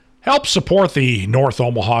Help support the North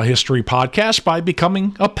Omaha History Podcast by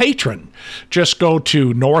becoming a patron. Just go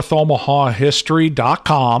to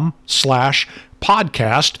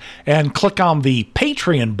northomahahistory.com/podcast and click on the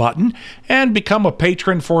Patreon button and become a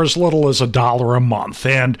patron for as little as $1 a month.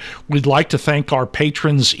 And we'd like to thank our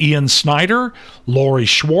patrons Ian Snyder, Lori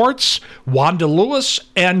Schwartz, Wanda Lewis,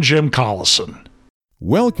 and Jim Collison.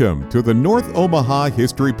 Welcome to the North Omaha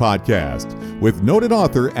History Podcast with noted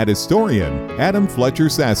author and historian Adam Fletcher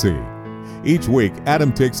Sassy. Each week,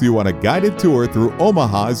 Adam takes you on a guided tour through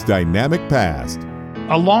Omaha's dynamic past.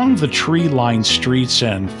 Along the tree-lined streets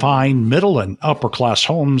and fine middle and upper-class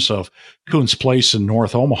homes of Coons Place in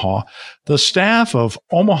North Omaha, the staff of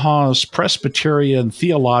Omaha's Presbyterian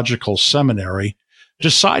Theological Seminary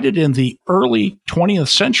decided in the early 20th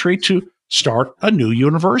century to start a new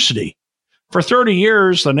university. For 30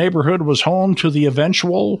 years, the neighborhood was home to the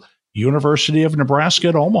eventual University of Nebraska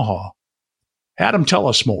at Omaha. Adam, tell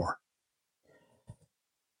us more.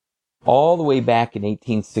 All the way back in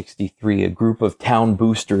 1863, a group of town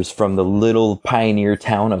boosters from the little pioneer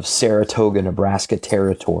town of Saratoga, Nebraska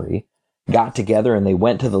Territory got together and they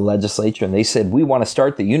went to the legislature and they said, we want to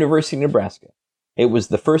start the University of Nebraska. It was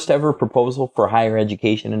the first ever proposal for higher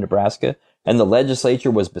education in Nebraska, and the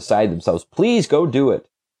legislature was beside themselves. Please go do it.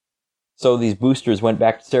 So these boosters went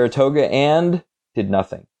back to Saratoga and did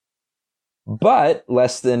nothing. But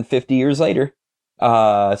less than 50 years later,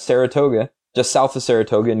 Saratoga, just south of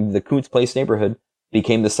Saratoga in the Coons Place neighborhood,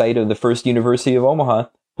 became the site of the first University of Omaha,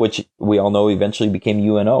 which we all know eventually became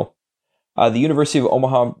UNO. The University of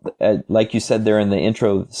Omaha, like you said there in the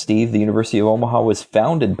intro, Steve, the University of Omaha was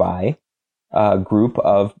founded by a group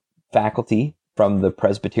of faculty from the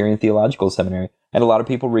Presbyterian Theological Seminary. And a lot of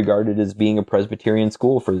people regard it as being a Presbyterian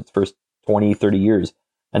school for its first 20, 30 years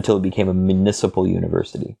until it became a municipal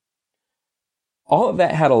university. All of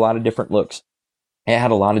that had a lot of different looks. It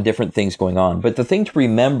had a lot of different things going on. But the thing to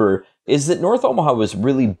remember is that North Omaha was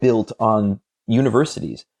really built on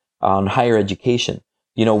universities, on higher education.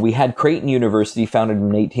 You know, we had Creighton University founded in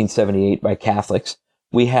 1878 by Catholics.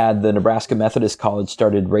 We had the Nebraska Methodist College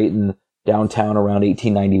started right in downtown around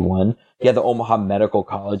 1891. You had the Omaha Medical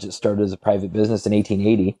College that started as a private business in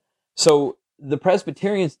 1880. So the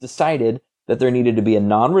Presbyterians decided that there needed to be a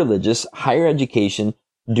non-religious, higher education,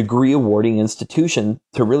 degree-awarding institution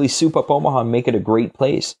to really soup up Omaha and make it a great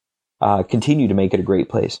place, continue to make it a great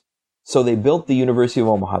place. So they built the University of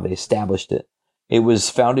Omaha. They established it. It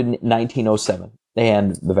was founded in 1907,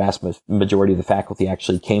 and the vast majority of the faculty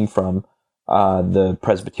actually came from the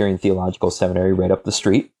Presbyterian Theological Seminary right up the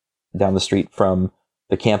street, down the street from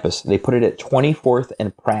the campus. They put it at 24th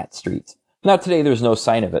and Pratt Streets. Now today there's no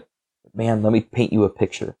sign of it. Man, let me paint you a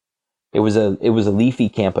picture. It was a leafy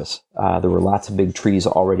campus. There were lots of big trees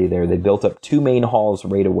already there. They built up two main halls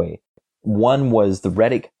right away. One was the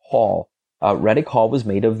Reddick Hall. Reddick Hall was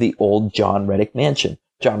made of the old John Reddick mansion.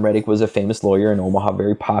 John Reddick was a famous lawyer in Omaha,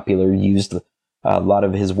 very popular, used a lot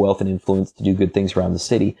of his wealth and influence to do good things around the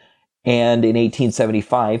city. And in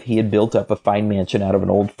 1875, he had built up a fine mansion out of an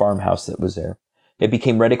old farmhouse that was there. It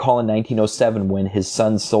became Reddick Hall in 1907 when his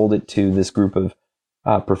son sold it to this group of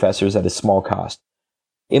professors at a small cost.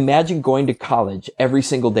 Imagine going to college every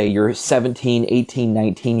single day. You're 17, 18,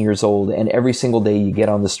 19 years old, and every single day you get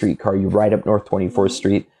on the streetcar, you ride up North 24th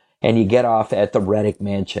Street, and you get off at the Reddick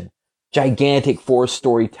Mansion. Gigantic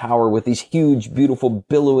 4-story tower with these huge, beautiful,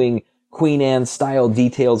 billowing Queen Anne-style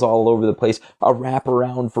details all over the place. A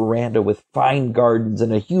wraparound veranda with fine gardens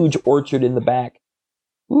and a huge orchard in the back.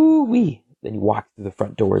 Ooh-wee. Then you walk through the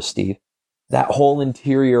front doors, Steve. That whole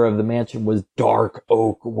interior of the mansion was dark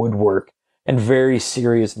oak woodwork and very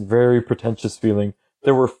serious and very pretentious feeling.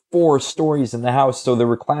 There were 4 stories in the house, so there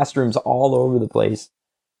were classrooms all over the place.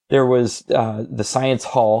 There was the science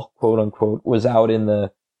hall, quote unquote, was out in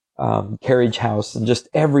the carriage house, and just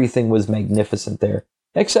everything was magnificent there.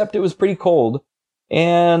 Except it was pretty cold,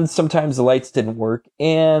 and sometimes the lights didn't work,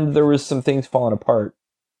 and there was some things falling apart.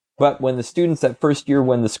 But when the students that first year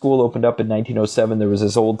when the school opened up in 1907, there was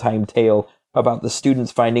this old-time tale about the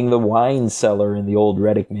students finding the wine cellar in the old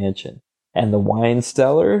Reddick Mansion. And the wine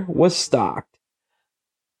cellar was stocked.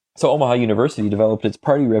 So Omaha University developed its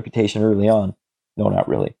party reputation early on. No, not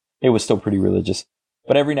really. It was still pretty religious.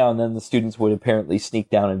 But every now and then the students would apparently sneak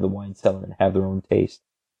down into the wine cellar and have their own taste.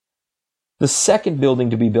 The second building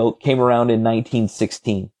to be built came around in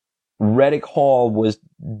 1916. Reddick Hall was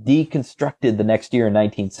deconstructed the next year in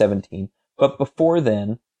 1917. But before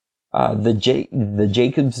then, the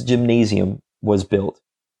Jacobs Gymnasium was built.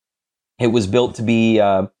 It was built to be,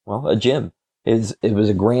 a gym. It was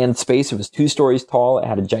a grand space. It was 2 stories tall. It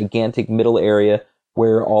had a gigantic middle area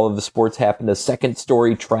where all of the sports happened. A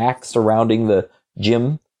second-story track surrounding the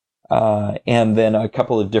gym and then a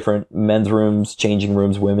couple of different men's rooms, changing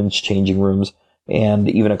rooms, women's changing rooms, and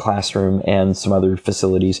even a classroom and some other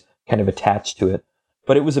facilities kind of attached to it.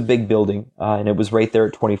 But it was a big building, and it was right there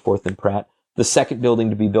at 24th and Pratt. The second building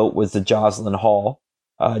to be built was the Joslin Hall.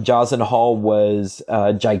 Joslin Hall was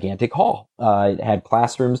a gigantic hall. It had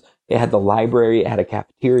classrooms, it had the library, it had a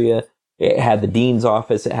cafeteria, it had the dean's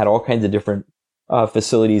office, it had all kinds of different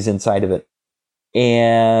facilities inside of it.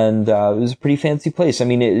 And it was a pretty fancy place. I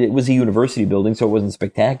mean, it was a university building, so it wasn't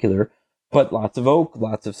spectacular, but lots of oak,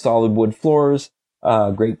 lots of solid wood floors,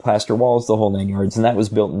 great plaster walls, the whole 9 yards, and that was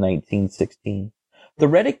built in 1916. The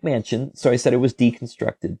Reddick Mansion, so I said it was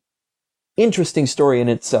deconstructed. Interesting story in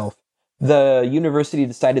itself. The university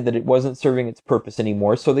decided that it wasn't serving its purpose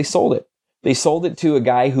anymore, so they sold it. They sold it to a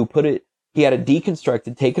guy who he had it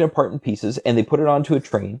deconstructed, taken apart in pieces, and they put it onto a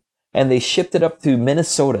train, and they shipped it up to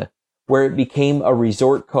Minnesota, where it became a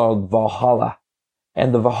resort called Valhalla.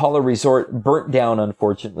 And the Valhalla Resort burnt down,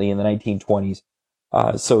 unfortunately, in the 1920s.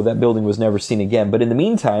 So that building was never seen again. But in the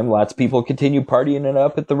meantime, lots of people continued partying it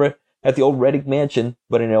up at the old Reddick Mansion,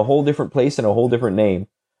 but in a whole different place and a whole different name.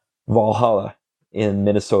 Valhalla in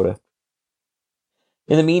Minnesota.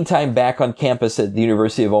 In the meantime, back on campus at the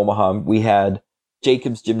University of Omaha, we had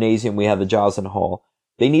Jacobs Gymnasium, we had the Joslin Hall.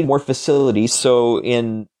 They need more facilities, so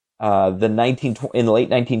in the late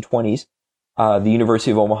 1920s, the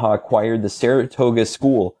University of Omaha acquired the Saratoga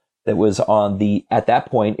School that was at that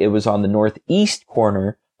point, it was on the northeast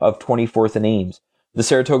corner of 24th and Ames. The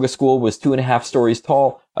Saratoga School was 2.5 stories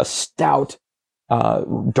tall, a stout,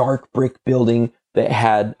 dark brick building that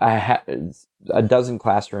had a dozen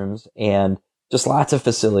classrooms and just lots of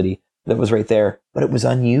facility that was right there, but it was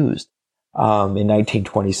unused in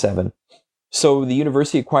 1927. So the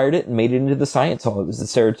university acquired it and made it into the Science Hall. It was the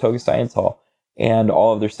Saratoga Science Hall, and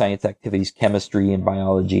all of their science activities, chemistry and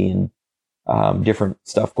biology and different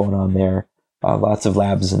stuff going on there, lots of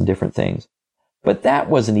labs and different things. But that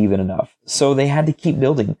wasn't even enough, so they had to keep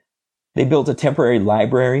building. They built a temporary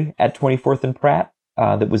library at 24th and Pratt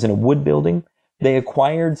that was in a wood building. They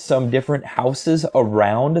acquired some different houses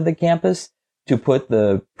around the campus to put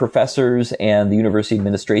the professors and the university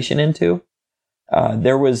administration into.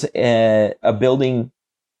 There was a building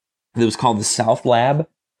that was called the South Lab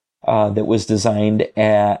that was designed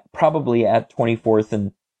probably at 24th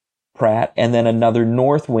and Pratt, and then another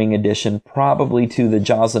North Wing addition probably to the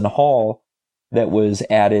Joslin Hall that was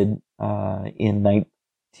added in the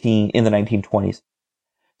 1920s.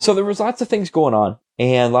 So there was lots of things going on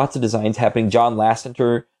and lots of designs happening. John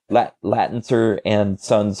Lattiser and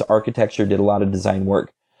Sons Architecture did a lot of design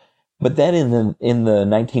work. But then in the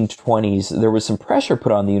 1920s, there was some pressure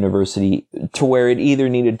put on the university to where it either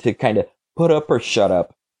needed to kind of put up or shut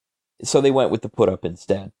up. So they went with the put up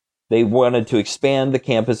instead. They wanted to expand the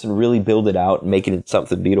campus and really build it out and make it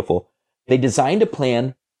something beautiful. They designed a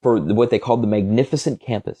plan for what they called the Magnificent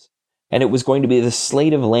Campus. And it was going to be the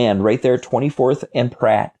slate of land right there, 24th and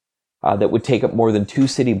Pratt, that would take up more than 2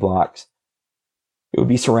 city blocks. It would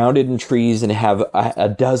be surrounded in trees and have a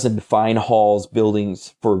dozen fine halls,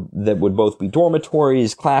 buildings that would both be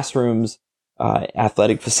dormitories, classrooms,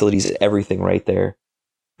 athletic facilities, everything right there.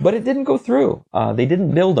 But it didn't go through. They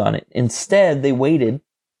didn't build on it. Instead, they waited,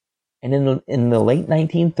 and in the late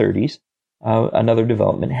 1930s, another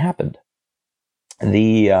development happened.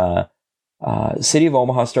 The city of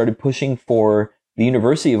Omaha started pushing for the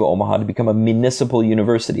University of Omaha to become a municipal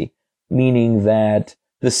university, meaning that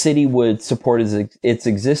the city would support its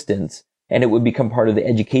existence, and it would become part of the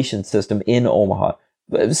education system in Omaha.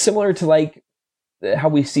 Similar to like how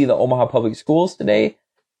we see the Omaha public schools today,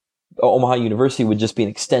 Omaha University would just be an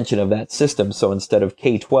extension of that system. So instead of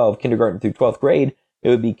K-12, kindergarten through 12th grade, it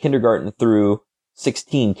would be kindergarten through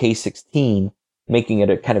 16, K-16, making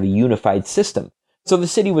it a kind of a unified system. So the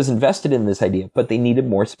city was invested in this idea, but they needed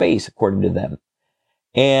more space, according to them.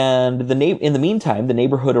 And in the meantime, the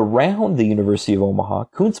neighborhood around the University of Omaha,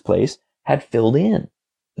 Kuntz Place, had filled in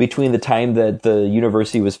between the time that the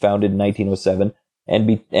university was founded in 1907 and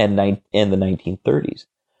the 1930s.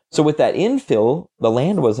 So with that infill, the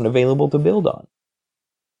land wasn't available to build on.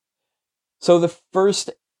 So the first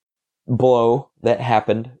blow that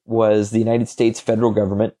happened was the United States federal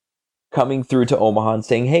government coming through to Omaha and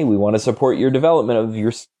saying, hey, we want to support your development of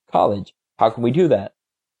your college. How can we do that?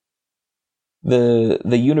 The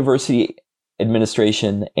university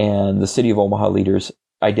administration and the city of Omaha leaders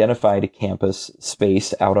identified a campus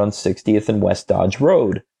space out on 60th and West Dodge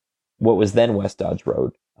Road, what was then West Dodge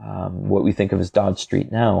Road, what we think of as Dodge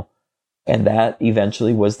Street now. And that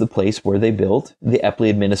eventually was the place where they built the Epley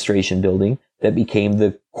Administration Building that became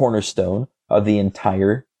the cornerstone of the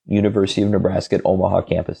entire University of Nebraska at Omaha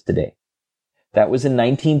campus today. That was in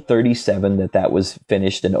 1937 that was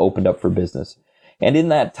finished and opened up for business. And in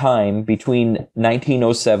that time, between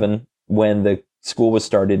 1907, when the school was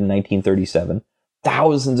started in 1937,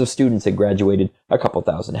 thousands of students had graduated, a couple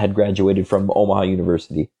thousand had graduated from Omaha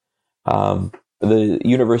University. The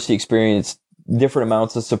university experienced different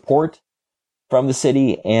amounts of support from the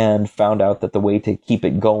city and found out that the way to keep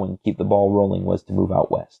it going, keep the ball rolling, was to move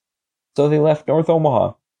out west. So they left North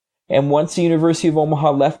Omaha. And once the University of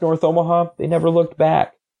Omaha left North Omaha, they never looked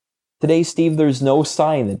back. Today, Steve, there's no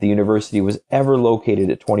sign that the university was ever located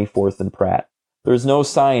at 24th and Pratt. There's no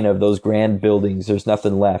sign of those grand buildings. There's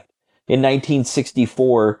nothing left. In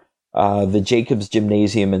 1964, the Jacobs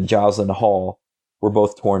Gymnasium and Joslin Hall were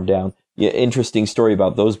both torn down. Yeah, interesting story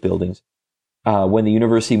about those buildings. When the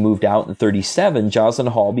university moved out in 1937, Joslin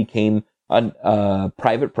Hall became a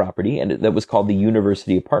private property, and that was called the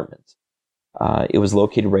University Apartments. It was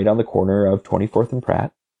located right on the corner of 24th and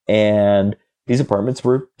Pratt, and these apartments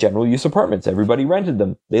were general use apartments. Everybody rented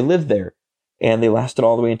them. They lived there, and they lasted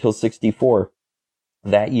all the way until 1964.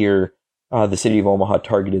 That year, the city of Omaha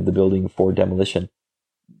targeted the building for demolition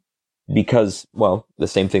because, well, the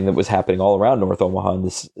same thing that was happening all around North Omaha in the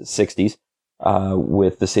 60s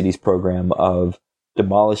with the city's program of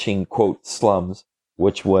demolishing, quote, slums,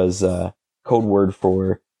 which was a code word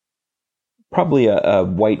for probably a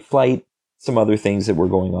white flight, some other things that were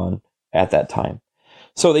going on at that time.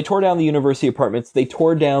 So they tore down the university apartments. They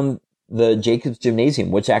tore down the Jacobs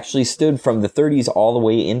Gymnasium, which actually stood from the 30s all the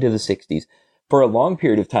way into the 60s. For a long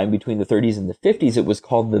period of time between the 30s and the 50s, it was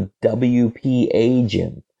called the WPA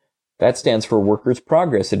Gym. That stands for Workers'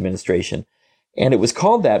 Progress Administration. And it was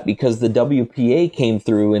called that because the WPA came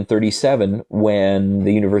through in 1937 when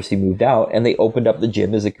the university moved out, and they opened up the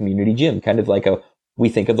gym as a community gym, kind of like we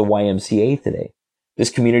think of the YMCA today. This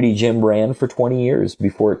community gym ran for 20 years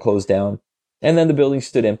before it closed down, and then the building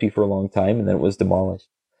stood empty for a long time, and then it was demolished.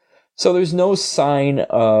 So there's no sign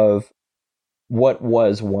of what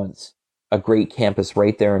was once a great campus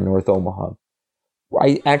right there in North Omaha.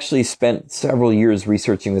 I actually spent several years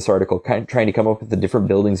researching this article, trying to come up with the different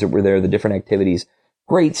buildings that were there, the different activities.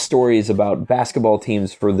 Great stories about basketball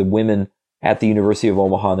teams for the women at the University of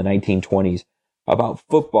Omaha in the 1920s, about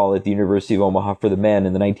football at the University of Omaha for the men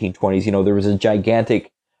in the 1920s. You know, there was a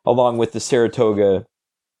gigantic, along with the Saratoga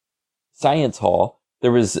Science Hall,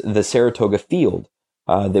 there was the Saratoga Field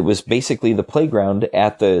that was basically the playground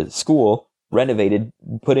at the school, renovated,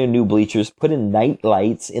 put in new bleachers, put in night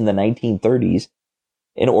lights in the 1930s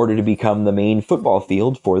in order to become the main football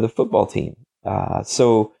field for the football team.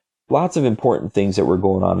 So lots of important things that were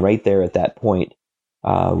going on right there at that point,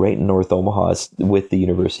 right in North Omaha with the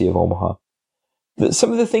University of Omaha.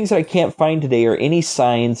 Some of the things that I can't find today are any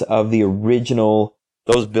signs of the original,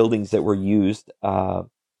 those buildings that were used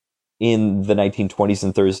in the 1920s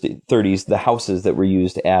and 30s, the houses that were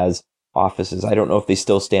used as offices. I don't know if they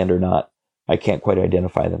still stand or not. I can't quite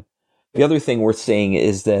identify them. The other thing worth saying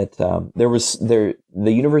is that the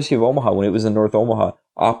University of Omaha, when it was in North Omaha,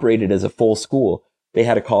 operated as a full school. They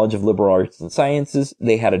had a College of Liberal Arts and Sciences.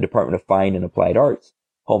 They had a Department of Fine and Applied Arts,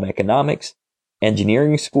 Home Economics,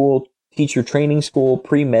 Engineering School, Teacher Training School,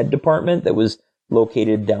 Pre-Med Department that was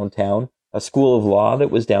located downtown, a School of Law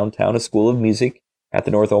that was downtown, a School of Music at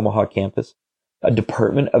the North Omaha campus, a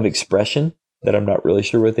Department of Expression that I'm not really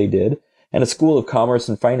sure what they did, and a School of Commerce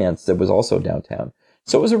and Finance that was also downtown.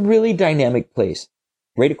 So it was a really dynamic place.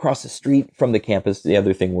 Right across the street from the campus, the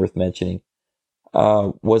other thing worth mentioning,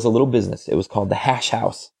 was a little business. It was called the Hash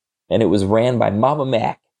House, and it was ran by Mama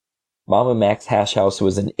Mac. Mama Mac's Hash House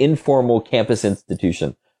was an informal campus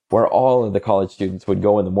institution where all of the college students would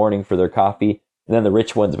go in the morning for their coffee, and then the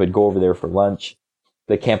rich ones would go over there for lunch.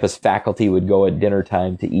 The campus faculty would go at dinner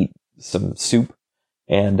time to eat some soup,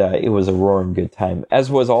 and it was a roaring good time, as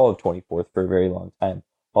was all of 24th for a very long time,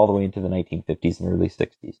 all the way into the 1950s and early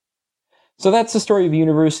 60s. So that's the story of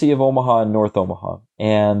University of Omaha and North Omaha,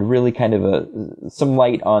 and really kind of some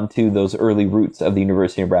light onto those early roots of the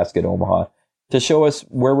University of Nebraska at Omaha to show us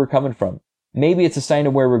where we're coming from. Maybe it's a sign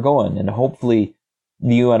of where we're going, and hopefully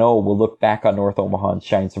the UNO will look back on North Omaha and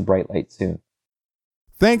shine some bright light soon.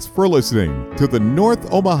 Thanks for listening to the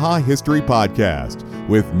North Omaha History Podcast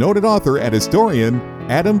with noted author and historian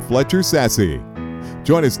Adam Fletcher Sasse.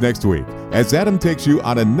 Join us next week as Adam takes you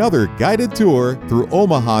on another guided tour through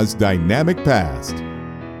Omaha's dynamic past.